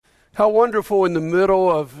How wonderful in the middle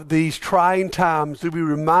of these trying times to be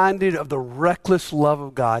reminded of the reckless love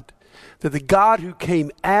of God, that the God who came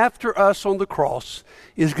after us on the cross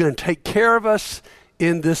is going to take care of us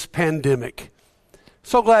in this pandemic.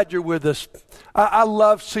 So glad you're with us. I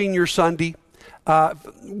love Senior Sunday.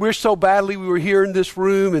 We were here in this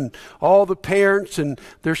room and all the parents and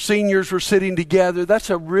their seniors were sitting together. That's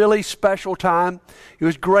a really special time. It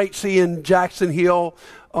was great seeing Jackson Hill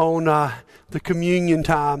on the communion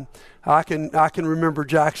time. I can remember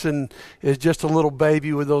Jackson as just a little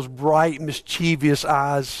baby with those bright, mischievous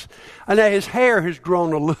eyes. I know his hair has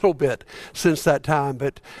grown a little bit since that time,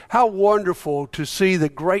 but how wonderful to see the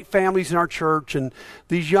great families in our church and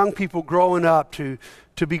these young people growing up to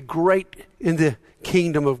be great in the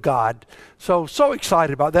kingdom of God. So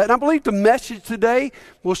excited about that. And I believe the message today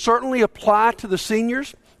will certainly apply to the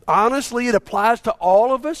seniors. Honestly, it applies to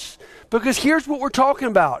all of us, because here's what we're talking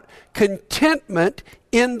about: contentment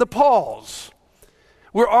in the pause.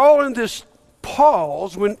 We're all in this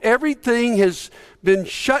pause when everything has been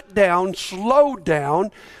shut down, slowed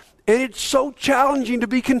down, and it's so challenging to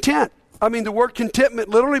be content. I mean, the word contentment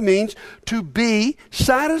literally means to be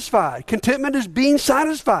satisfied. Contentment is being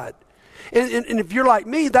satisfied. And if you're like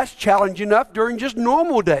me, that's challenging enough during just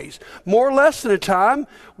normal days, more or less in a time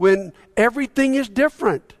when everything is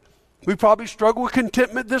different. We probably struggled with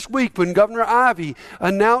contentment this week when Governor Ivey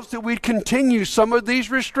announced that we'd continue some of these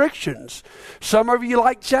restrictions. Some of you,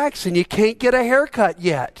 like Jackson, you can't get a haircut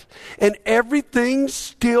yet, and everything's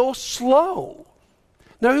still slow.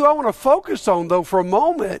 Now, who I want to focus on, though, for a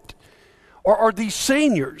moment are these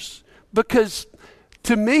seniors, because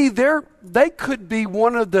to me, they could be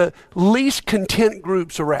one of the least content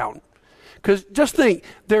groups around. Because just think,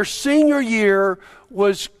 their senior year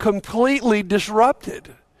was completely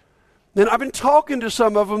disrupted. And I've been talking to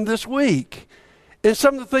some of them this week, and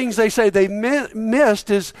some of the things they say they missed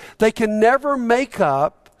is they can never make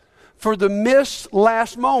up for the missed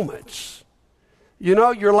last moments. You know,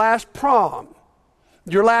 your last prom,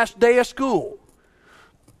 your last day of school.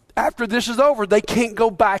 After this is over, they can't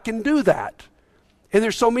go back and do that. And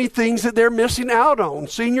there's so many things that they're missing out on,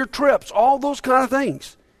 senior trips, all those kind of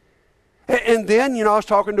things. And then, I was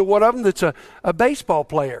talking to one of them that's a baseball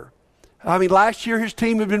player. I mean, last year his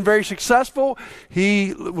team had been very successful.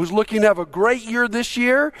 He was looking to have a great year this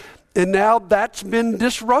year, and now that's been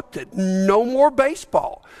disrupted. No more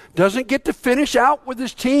baseball. Doesn't get to finish out with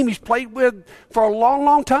his team he's played with for a long,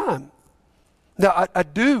 long time. Now, I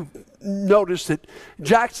do notice that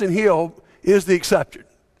Jackson Hill is the exception.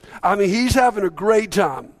 I mean, he's having a great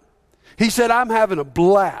time. He said, I'm having a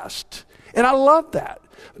blast. And I love that,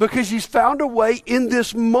 because he's found a way in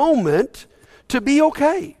this moment to be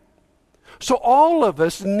okay. So all of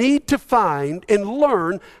us need to find and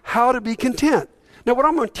learn how to be content. Now, what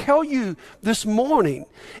I'm going to tell you this morning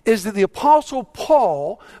is that the Apostle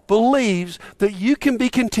Paul believes that you can be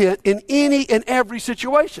content in any and every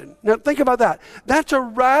situation. Now, think about that. That's a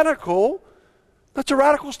radical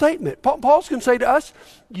statement. Paul's going to say to us,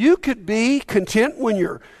 you could be content when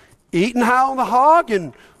you're eating high on the hog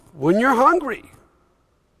and when you're hungry.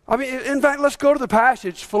 I mean, in fact, let's go to the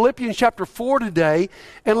passage, Philippians chapter 4 today,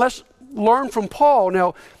 and let's learn from Paul.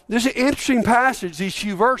 Now, this is an interesting passage, these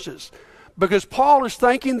few verses, because Paul is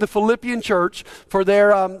thanking the Philippian church for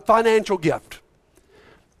their financial gift.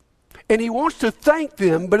 And he wants to thank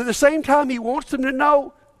them, but at the same time, he wants them to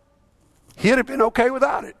know he'd have been okay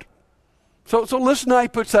without it. So listen how he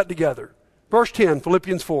puts that together. Verse 10,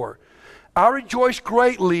 Philippians 4. I rejoice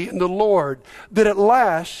greatly in the Lord that at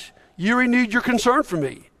last you renewed your concern for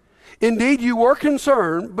me. Indeed, you were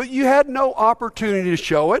concerned, but you had no opportunity to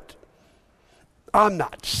show it. I'm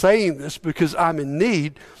not saying this because I'm in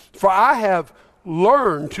need, for I have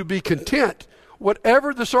learned to be content,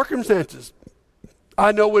 whatever the circumstances.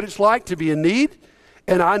 I know what it's like to be in need,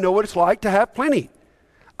 and I know what it's like to have plenty.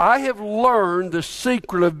 I have learned the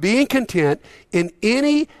secret of being content in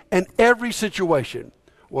any and every situation,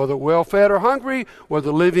 whether well-fed or hungry,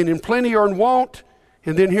 whether living in plenty or in want.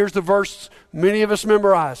 And then here's the verse many of us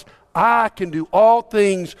memorize. I can do all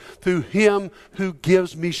things through him who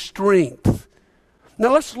gives me strength.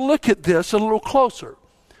 Now let's look at this a little closer,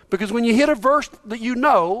 because when you hit a verse that you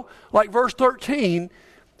know, like verse 13,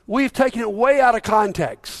 we've taken it way out of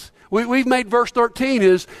context. We've made verse 13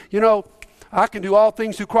 is, I can do all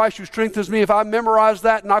things through Christ who strengthens me. If I memorize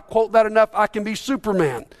that and I quote that enough, I can be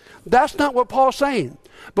Superman. That's not what Paul's saying.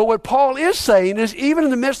 But what Paul is saying is, even in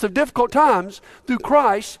the midst of difficult times, through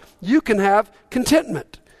Christ, you can have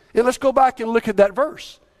contentment. And let's go back and look at that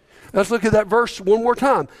verse. Let's look at that verse one more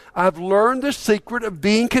time. I've learned the secret of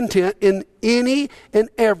being content in any and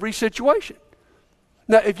every situation.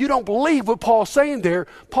 Now, if you don't believe what Paul's saying there,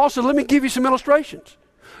 Paul said, let me give you some illustrations.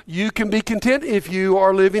 You can be content if you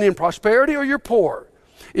are living in prosperity or you're poor,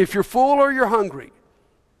 if you're full or you're hungry.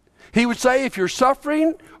 He would say if you're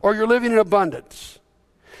suffering or you're living in abundance,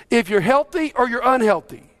 if you're healthy or you're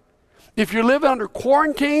unhealthy, if you're living under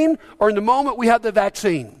quarantine or in the moment we have the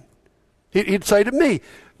vaccine. He'd say to me,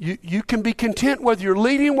 you can be content whether you're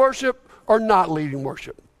leading worship or not leading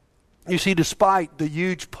worship. You see, despite the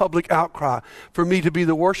huge public outcry for me to be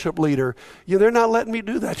the worship leader, they're not letting me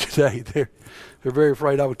do that today. They're very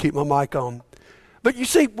afraid I would keep my mic on. But you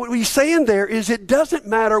see, what he's saying there is it doesn't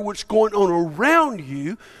matter what's going on around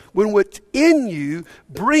you when what's in you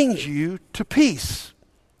brings you to peace.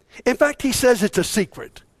 In fact, he says it's a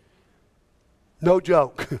secret. No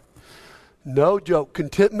joke. No joke.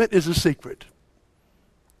 Contentment is a secret.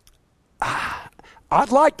 I'd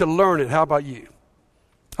like to learn it. How about you?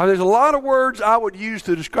 There's a lot of words I would use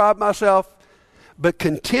to describe myself, but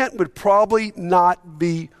content would probably not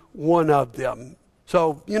be one of them.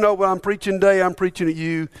 So, when I'm preaching today, I'm preaching at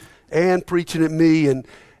you and preaching at me. And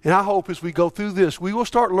I hope as we go through this, we will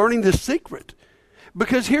start learning this secret.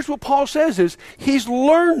 Because here's what Paul says is, he's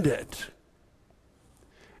learned it.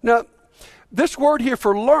 Now, this word here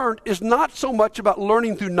for learned is not so much about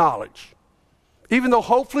learning through knowledge. Even though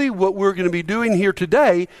hopefully what we're going to be doing here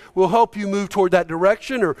today will help you move toward that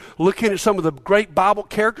direction, or looking at some of the great Bible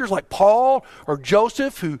characters like Paul or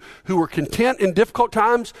Joseph who were content in difficult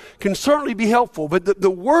times can certainly be helpful. But the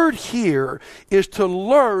word here is to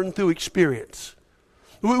learn through experience.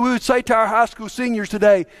 We would say to our high school seniors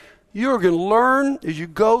today, you're going to learn as you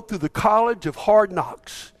go through the college of hard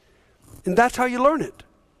knocks. And that's how you learn it.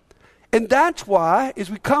 And that's why,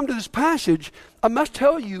 as we come to this passage, I must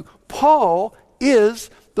tell you, Paul is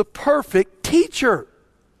the perfect teacher.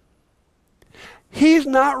 He's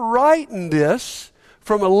not writing this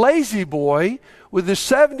from a lazy boy with a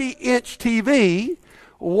 70-inch TV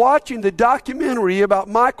watching the documentary about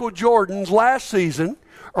Michael Jordan's last season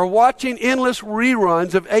or watching endless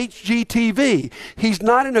reruns of HGTV. He's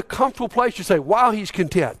not in a comfortable place to say, wow, he's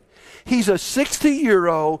content. He's a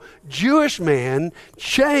 60-year-old Jewish man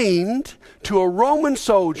chained to a Roman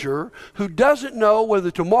soldier who doesn't know whether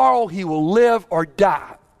tomorrow he will live or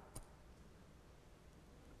die.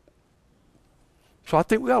 So I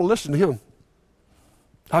think we ought to listen to him.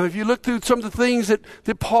 If you look through some of the things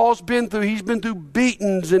that Paul's been through, he's been through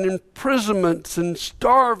beatings and imprisonments and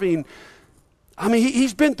starving.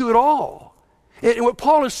 He's been through it all. And what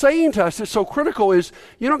Paul is saying to us that's so critical is,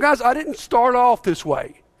 guys, I didn't start off this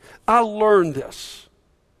way. I learned this.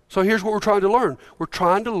 So here's what we're trying to learn. We're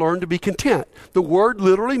trying to learn to be content. The word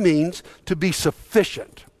literally means to be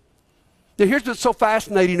sufficient. Now here's what's so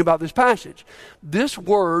fascinating about this passage. This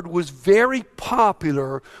word was very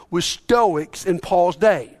popular with Stoics in Paul's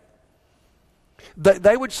day.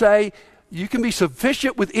 They would say, you can be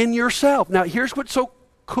sufficient within yourself. Now here's what's so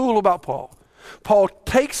cool about Paul. Paul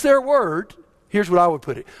takes their word, here's what I would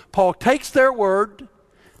put it. Paul takes their word,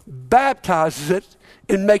 baptizes it,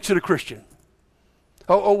 and makes it a Christian.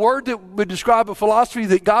 A word that would describe a philosophy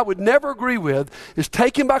that God would never agree with is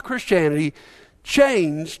taken by Christianity,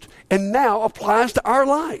 changed, and now applies to our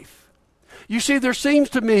life. You see, there seems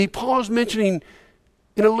to me, Paul is mentioning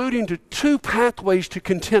and alluding to two pathways to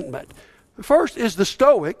contentment. The first is the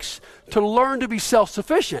Stoics, to learn to be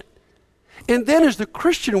self-sufficient. And then as the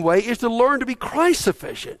Christian way is to learn to be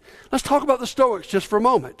Christ-sufficient. Let's talk about the Stoics just for a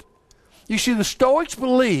moment. You see, the Stoics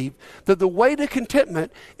believe that the way to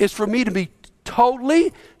contentment is for me to be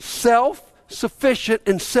totally self-sufficient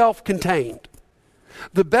and self-contained.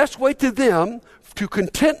 The best way to them to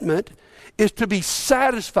contentment is to be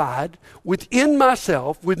satisfied within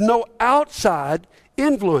myself with no outside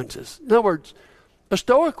influences. In other words, a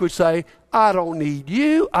Stoic would say, I don't need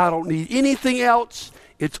you, I don't need anything else,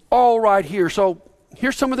 it's all right here. So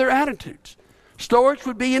here's some of their attitudes. Stoics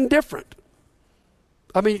would be indifferent.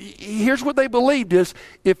 Here's what they believed is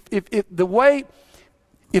if the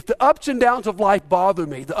ups and downs of life bother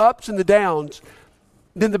me, the ups and the downs,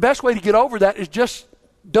 then the best way to get over that is just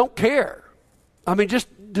don't care. Just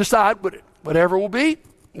decide whatever will be,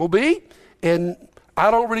 and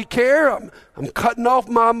I don't really care. I'm cutting off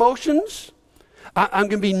my emotions. I'm going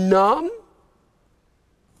to be numb.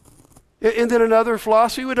 And then another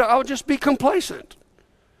philosophy I'll just be complacent.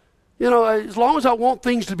 As long as I want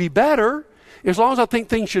things to be better, as long as I think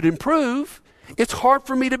things should improve, it's hard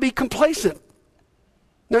for me to be complacent.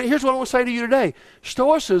 Now, here's what I want to say to you today.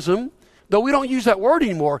 Stoicism, though we don't use that word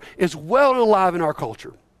anymore, is well alive in our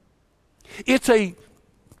culture. It's a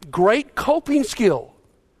great coping skill.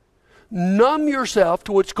 Numb yourself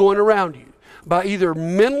to what's going around you by either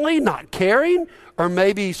mentally not caring or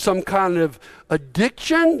maybe some kind of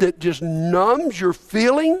addiction that just numbs your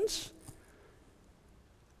feelings.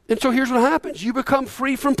 And so here's what happens. You become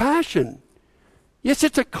free from passion. Yes,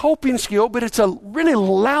 it's a coping skill, but it's a really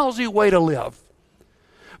lousy way to live.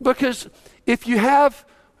 Because if you have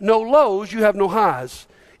no lows, you have no highs.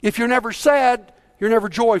 If you're never sad, you're never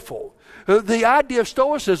joyful. The idea of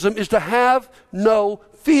Stoicism is to have no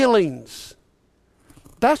feelings.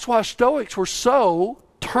 That's why Stoics were so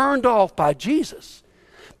turned off by Jesus,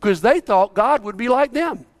 because they thought God would be like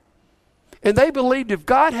them. And they believed if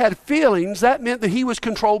God had feelings, that meant that he was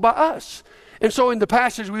controlled by us. And so in the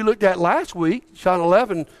passage we looked at last week, John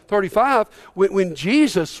 11:35, when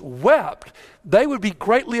Jesus wept, they would be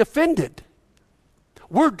greatly offended.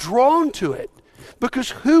 We're drawn to it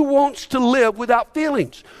because who wants to live without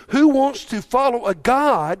feelings? Who wants to follow a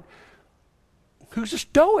God who's a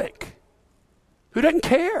stoic, who doesn't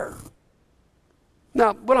care?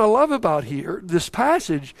 Now, what I love about here, this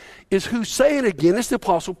passage, is who's saying again, it's the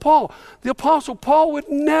Apostle Paul. The Apostle Paul would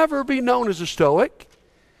never be known as a stoic.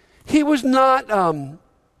 He was not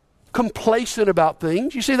complacent about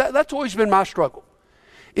things. You see, that's always been my struggle,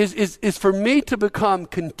 is for me to become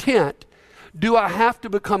content. Do I have to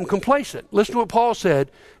become complacent? Listen to what Paul said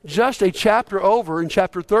just a chapter over in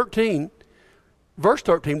chapter 13, verse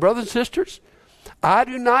 13. Brothers and sisters, I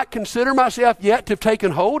do not consider myself yet to have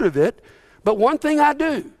taken hold of it, but one thing I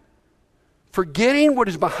do, forgetting what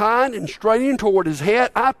is behind and straining toward what is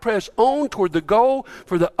ahead, I press on toward the goal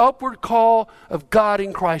for the upward call of God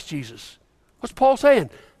in Christ Jesus. What's Paul saying?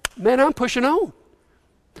 Man, I'm pushing on.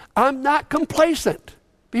 I'm not complacent.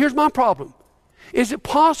 But here's my problem. Is it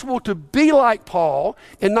possible to be like Paul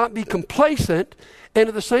and not be complacent and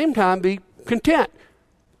at the same time be content?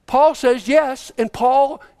 Paul says yes, and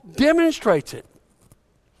Paul demonstrates it.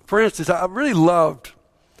 For instance, I really loved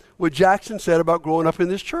what Jackson said about growing up in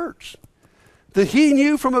this church. That he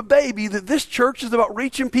knew from a baby that this church is about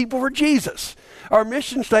reaching people for Jesus. Our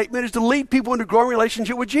mission statement is to lead people into a growing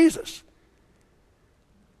relationship with Jesus.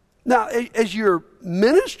 Now, as your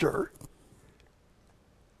minister,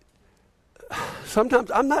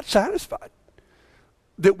 sometimes I'm not satisfied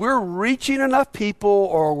that we're reaching enough people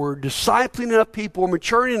or we're discipling enough people or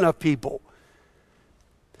maturing enough people.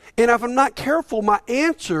 And if I'm not careful, my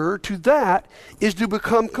answer to that is to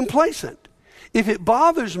become complacent. If it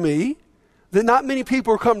bothers me that not many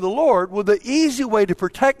people are coming to the Lord, well, the easy way to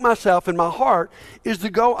protect myself and my heart is to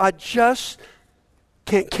go, I just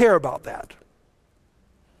can't care about that.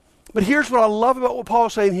 But here's what I love about what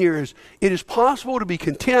Paul's saying here is it is possible to be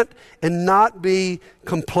content and not be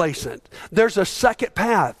complacent. There's a second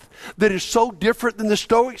path that is so different than the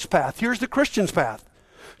Stoics' path. Here's the Christian's path.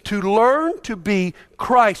 To learn to be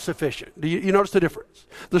Christ-sufficient. Do you notice the difference?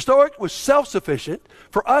 The Stoic was self-sufficient.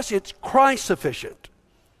 For us, it's Christ-sufficient.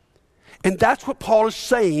 And that's what Paul is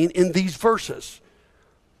saying in these verses.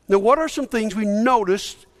 Now, what are some things we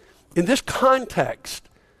noticed in this context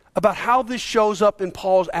about how this shows up in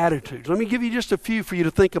Paul's attitudes? Let me give you just a few for you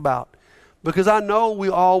to think about, because I know we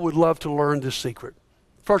all would love to learn this secret.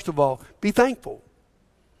 First of all, be thankful.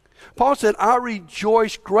 Paul said, I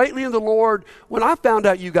rejoiced greatly in the Lord when I found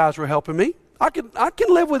out you guys were helping me. I can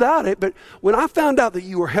live without it, but when I found out that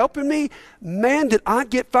you were helping me, man, did I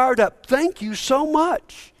get fired up. Thank you so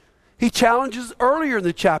much. He challenges earlier in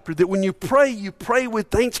the chapter that when you pray with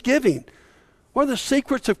thanksgiving. One of the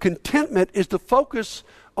secrets of contentment is to focus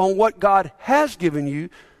on what God has given you,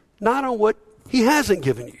 not on what he hasn't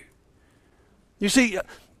given you. You see,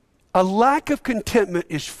 a lack of contentment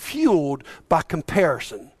is fueled by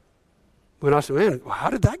comparison. When I say, man, how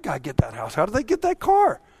did that guy get that house? How did they get that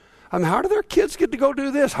car? I mean, how do their kids get to go do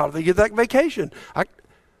this? How do they get that vacation?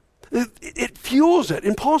 It fuels it.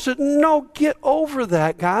 And Paul said, no, get over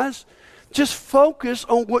that, guys. Just focus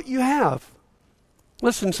on what you have.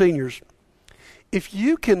 Listen, seniors, if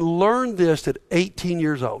you can learn this at 18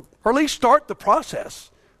 years old, or at least start the process,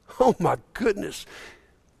 oh my goodness,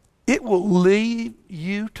 it will lead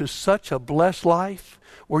you to such a blessed life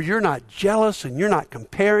where you're not jealous and you're not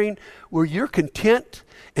comparing, where you're content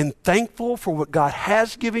and thankful for what God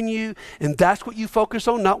has given you, and that's what you focus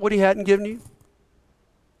on, not what he hadn't given you.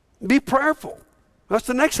 Be prayerful. That's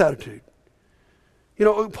the next attitude. You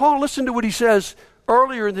know, Paul, listen to what he says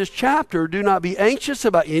earlier in this chapter. Do not be anxious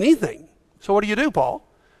about anything. So what do, Paul?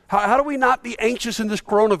 How do we not be anxious in this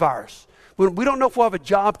coronavirus? We don't know if we'll have a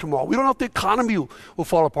job tomorrow. We don't know if the economy will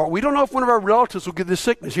fall apart. We don't know if one of our relatives will get this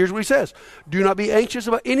sickness. Here's what he says. Do not be anxious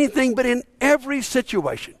about anything, but in every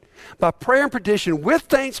situation, by prayer and petition, with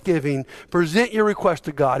thanksgiving, present your request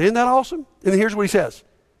to God. Isn't that awesome? And here's what he says.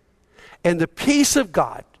 And the peace of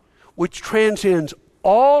God, which transcends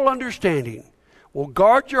all understanding, Well,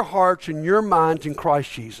 guard your hearts and your minds in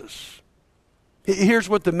Christ Jesus. Here's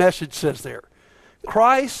what the message says there.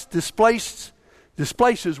 Christ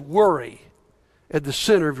displaces worry at the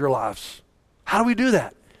center of your lives. How do we do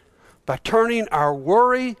that? By turning our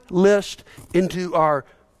worry list into our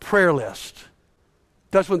prayer list.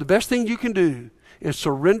 That's one of the best things you can do is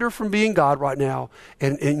surrender from being God right now,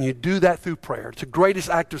 and you do that through prayer. It's the greatest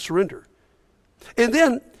act of surrender. And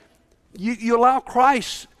then you allow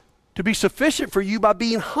Christ to be sufficient for you by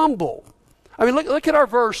being humble. I mean, look at our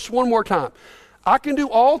verse one more time. I can do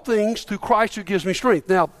all things through Christ who gives me strength.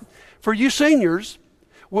 Now, for you seniors,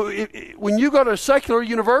 when you go to a secular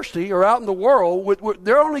university or out in the world,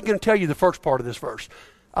 they're only going to tell you the first part of this verse.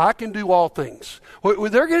 I can do all things.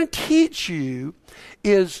 What they're going to teach you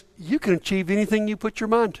is you can achieve anything you put your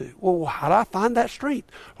mind to. Well, how do I find that strength?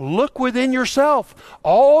 Look within yourself.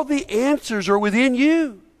 All the answers are within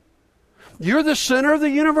you. You're the center of the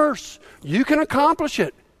universe. You can accomplish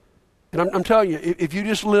it. And I'm telling you, if you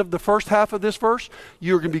just live the first half of this verse,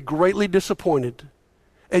 you're going to be greatly disappointed.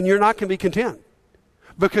 And you're not going to be content.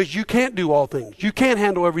 Because you can't do all things. You can't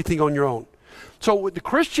handle everything on your own. So what the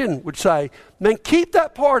Christian would say, man, keep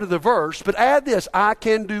that part of the verse, but add this, I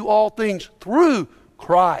can do all things through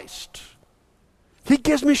Christ. He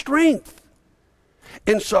gives me strength.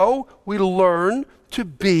 And so we learn to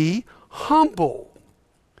be humble.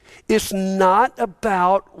 It's not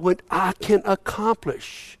about what I can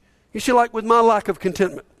accomplish. You see, like with my lack of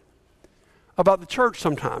contentment about the church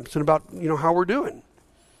sometimes and about, how we're doing.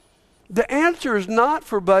 The answer is not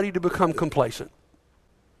for Buddy to become complacent.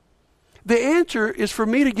 The answer is for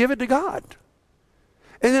me to give it to God.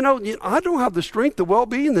 And I don't have the strength, the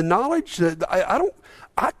well-being, the knowledge.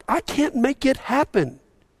 I can't make it happen.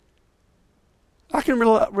 I can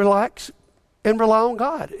relax and rely on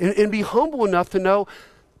God and be humble enough to know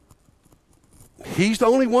He's the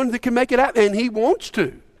only one that can make it happen, and He wants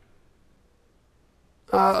to.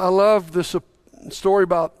 I love this story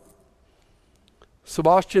about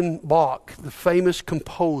Sebastian Bach, the famous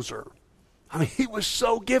composer. I mean, he was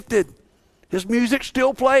so gifted. His music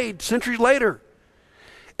still played centuries later.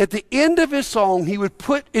 At the end of his song, he would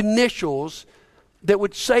put initials that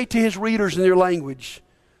would say to his readers in their language,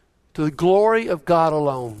 to the glory of God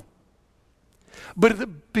alone. But at the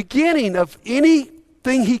beginning of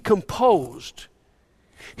anything he composed,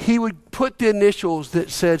 he would put the initials that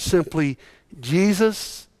said simply,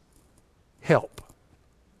 Jesus, help.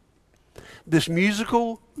 This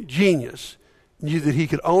musical genius knew that he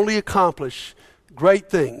could only accomplish great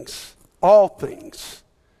things, all things,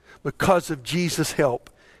 because of Jesus' help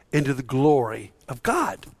and to the glory of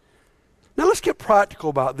God. Now let's get practical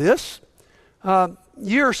about this. A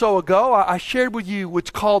year or so ago, I shared with you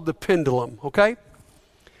what's called the pendulum, okay?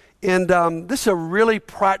 And this is a really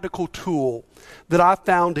practical tool that I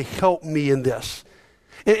found to help me in this.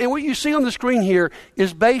 And what you see on the screen here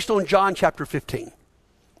is based on John chapter 15.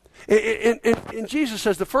 And Jesus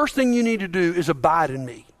says the first thing you need to do is abide in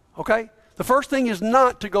me, okay? The first thing is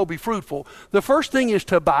not to go be fruitful. The first thing is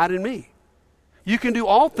to abide in me. You can do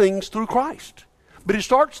all things through Christ. But it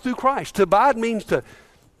starts through Christ. To abide means to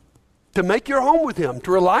make your home with Him,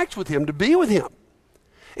 to relax with Him, to be with Him.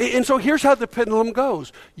 And so here's how the pendulum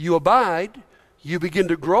goes. You abide, you begin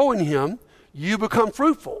to grow in Him, you become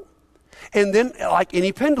fruitful. And then, like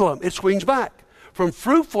any pendulum, it swings back. From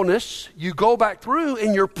fruitfulness, you go back through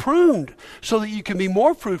and you're pruned so that you can be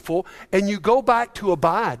more fruitful, and you go back to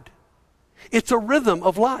abide. It's a rhythm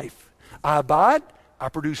of life. I abide, I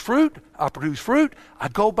produce fruit, I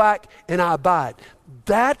go back and I abide.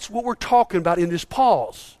 That's what we're talking about in this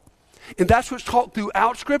pause. And that's what's taught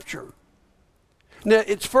throughout Scripture. Now,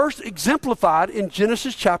 it's first exemplified in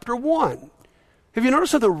Genesis chapter 1. Have you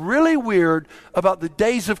noticed something really weird about the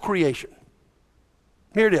days of creation?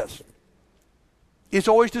 Here it is. It's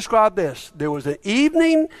always described this. There was an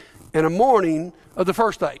evening and a morning of the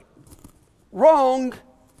first day. Wrong.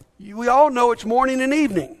 We all know it's morning and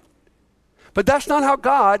evening. But that's not how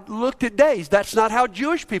God looked at days. That's not how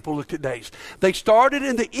Jewish people looked at days. They started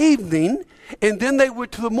in the evening and then they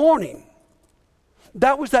went to the morning.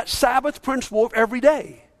 That was that Sabbath principle of every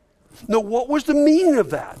day. Now, what was the meaning of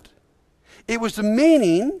that? It was the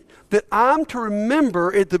meaning that I'm to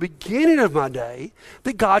remember at the beginning of my day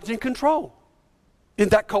that God's in control. In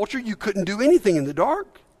that culture, you couldn't do anything in the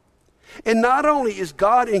dark. And not only is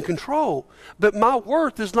God in control, but my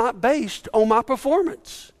worth is not based on my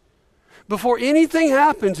performance. Before anything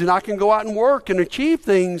happens and I can go out and work and achieve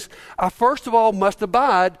things, I first of all must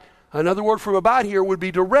abide. Another word for abide here would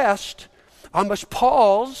be to rest. I must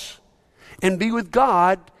pause and be with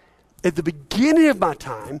God at the beginning of my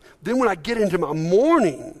time. Then when I get into my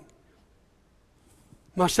morning,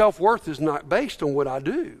 My self-worth is not based on what I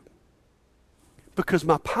do, because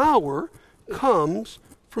my power comes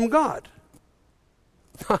from God.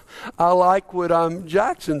 I like what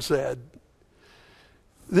Jackson said.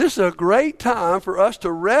 This is a great time for us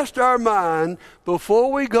to rest our mind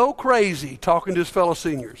before we go crazy, talking to his fellow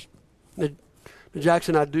seniors. Now,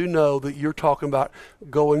 Jackson, I do know that you're talking about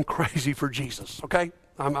going crazy for Jesus, okay?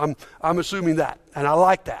 I'm assuming that, and I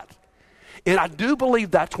like that. And I do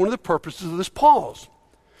believe that's one of the purposes of this pause.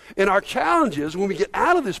 And our challenge is, when we get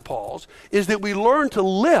out of this pause, is that we learn to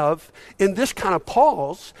live in this kind of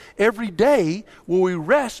pause every day when we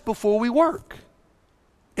rest before we work.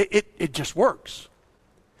 It just works.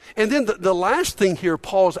 And then the last thing here,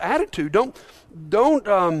 Paul's attitude, don't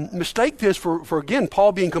mistake this for again,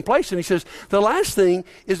 Paul being complacent. He says, the last thing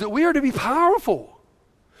is that we are to be powerful.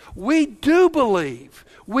 We do believe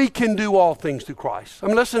we can do all things through Christ. I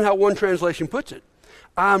mean, listen to how one translation puts it.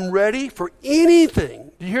 I'm ready for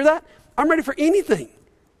anything. Do you hear that? I'm ready for anything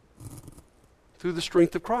through the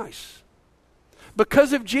strength of Christ.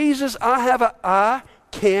 Because of Jesus, I have a I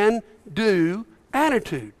can do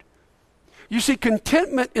attitude. You see,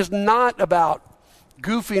 contentment is not about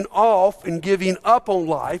goofing off and giving up on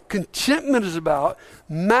life. Contentment is about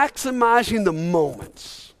maximizing the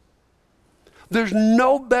moments. There's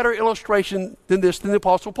no better illustration than this than the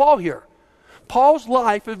Apostle Paul here. Paul's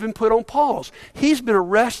life has been put on pause. He's been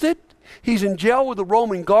arrested. He's in jail with the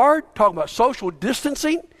Roman guard, talking about social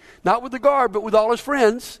distancing, not with the guard, but with all his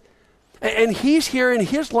friends. And he's here and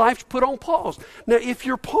his life's put on pause. Now, if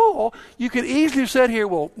you're Paul, you could easily have said here,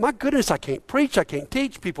 well, my goodness, I can't preach, I can't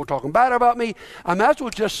teach, people are talking bad about me. I might as well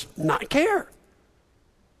just not care.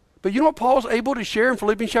 But you know what Paul's able to share in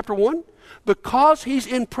Philippians chapter 1? Because he's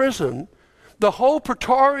in prison, the whole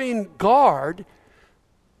Praetorian guard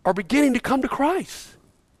are beginning to come to Christ.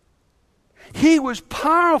 He was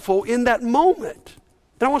powerful in that moment.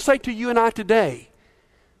 And I want to say to you and I today,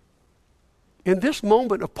 in this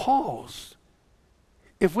moment of pause,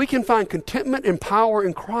 if we can find contentment and power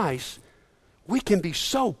in Christ, we can be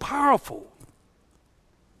so powerful.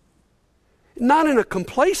 Not in a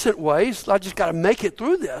complacent way, I just got to make it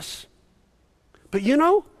through this. But you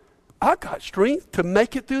know, I've got strength to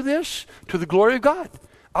make it through this to the glory of God.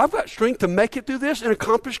 I've got strength to make it through this and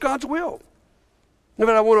accomplish God's will. Now,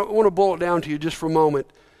 but I want to boil it down to you just for a moment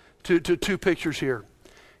to two pictures here.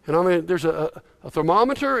 And I mean, there's a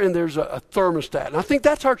thermometer and there's a thermostat. And I think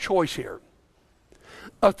that's our choice here.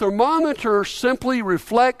 A thermometer simply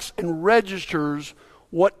reflects and registers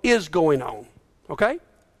what is going on. Okay?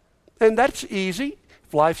 And that's easy.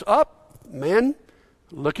 If life's up, man,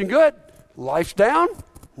 looking good. Life's down,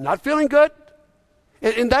 not feeling good.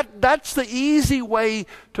 And that's the easy way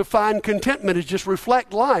to find contentment, is just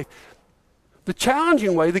reflect life. The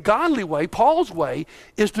challenging way, the godly way, Paul's way,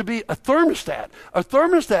 is to be a thermostat. A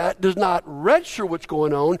thermostat does not register what's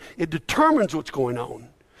going on, it determines what's going on.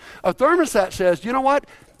 A thermostat says, you know what?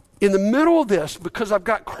 In the middle of this, because I've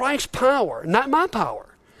got Christ's power, not my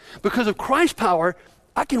power, because of Christ's power,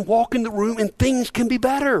 I can walk in the room and things can be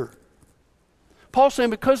better. Paul's saying,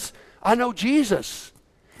 because I know Jesus,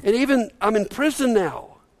 and even I'm in prison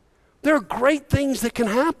now, there are great things that can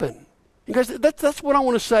happen. You guys, that's what I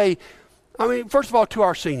want to say. I mean, first of all, to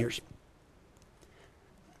our seniors,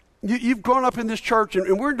 you've grown up in this church,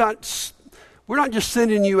 and we're not just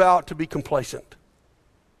sending you out to be complacent.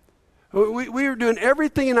 We are doing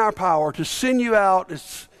everything in our power to send you out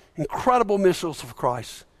as incredible missiles of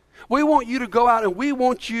Christ. We want you to go out, and we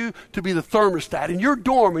want you to be the thermostat in your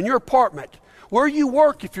dorm, in your apartment, where you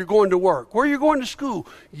work if you're going to work, where you're going to school.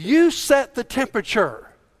 You set the temperature.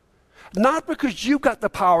 Not because you've got the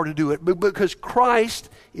power to do it, but because Christ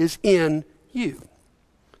is in you.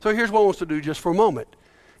 So here's what I want us to do just for a moment.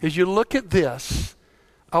 As you look at this,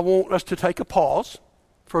 I want us to take a pause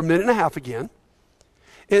for a minute and a half again.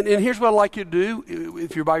 And here's what I'd like you to do,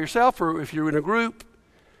 if you're by yourself or if you're in a group.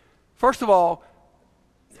 First of all,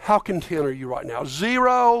 how content are you right now?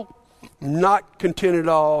 0, not content at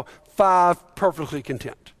all. 5, perfectly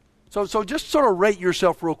content. So just sort of rate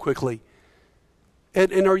yourself real quickly.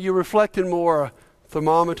 And are you reflecting more a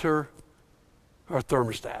thermometer or a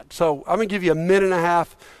thermostat? So I'm going to give you a minute and a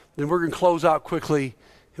half, then we're going to close out quickly,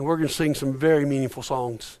 and we're going to sing some very meaningful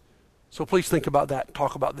songs. So please think about that and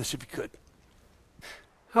talk about this if you could.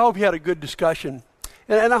 I hope you had a good discussion,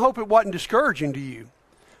 and I hope it wasn't discouraging to you,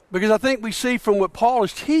 because I think we see from what Paul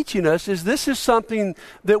is teaching us is this is something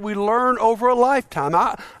that we learn over a lifetime.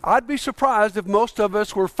 I'd be surprised if most of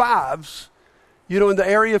us were 5s, in the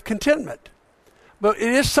area of contentment. But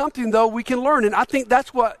it is something, though, we can learn. And I think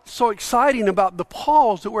that's what's so exciting about the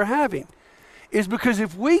pause that we're having, is because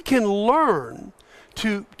if we can learn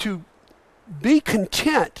to be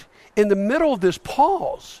content in the middle of this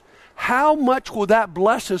pause. How much will that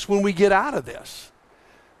bless us when we get out of this?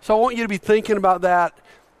 So I want you to be thinking about that.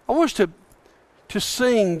 I want us to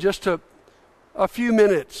sing just a few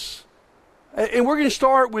minutes. And we're going to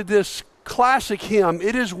start with this classic hymn,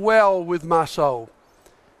 "It Is Well With My Soul."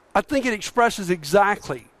 I think it expresses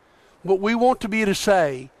exactly what we want to be to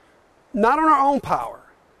say, not on our own power,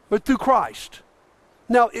 but through Christ.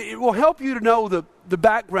 Now, it will help you to know the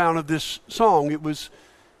background of this song. It was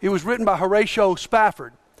written by Horatio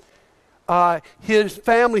Spafford. His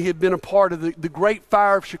family had been a part of the Great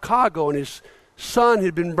Fire of Chicago, and his son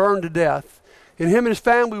had been burned to death. And him and his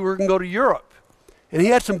family were going to go to Europe. And he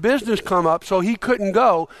had some business come up, so he couldn't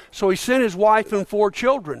go. So he sent his wife and 4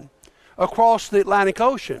 children across the Atlantic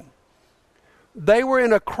Ocean. They were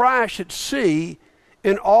in a crash at sea,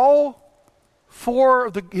 and all 4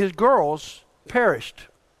 of his girls perished.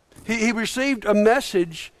 He received a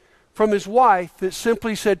message from his wife that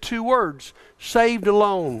simply said 2 words, "Saved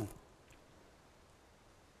alone."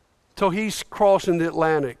 So he's crossing the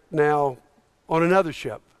Atlantic now on another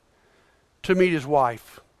ship to meet his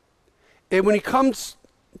wife. And when he comes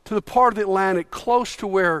to the part of the Atlantic close to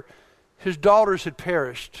where his daughters had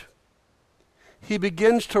perished, he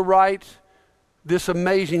begins to write this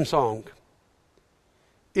amazing song.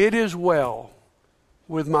 "It is well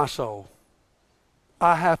with my soul.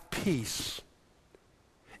 I have peace."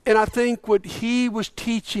 And I think what he was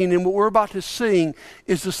teaching and what we're about to sing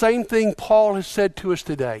is the same thing Paul has said to us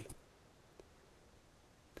today.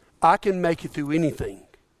 I can make it through anything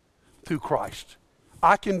through Christ.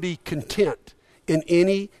 I can be content in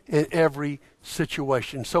any and every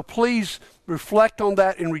situation. So please reflect on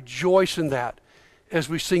that and rejoice in that as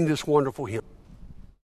we sing this wonderful hymn.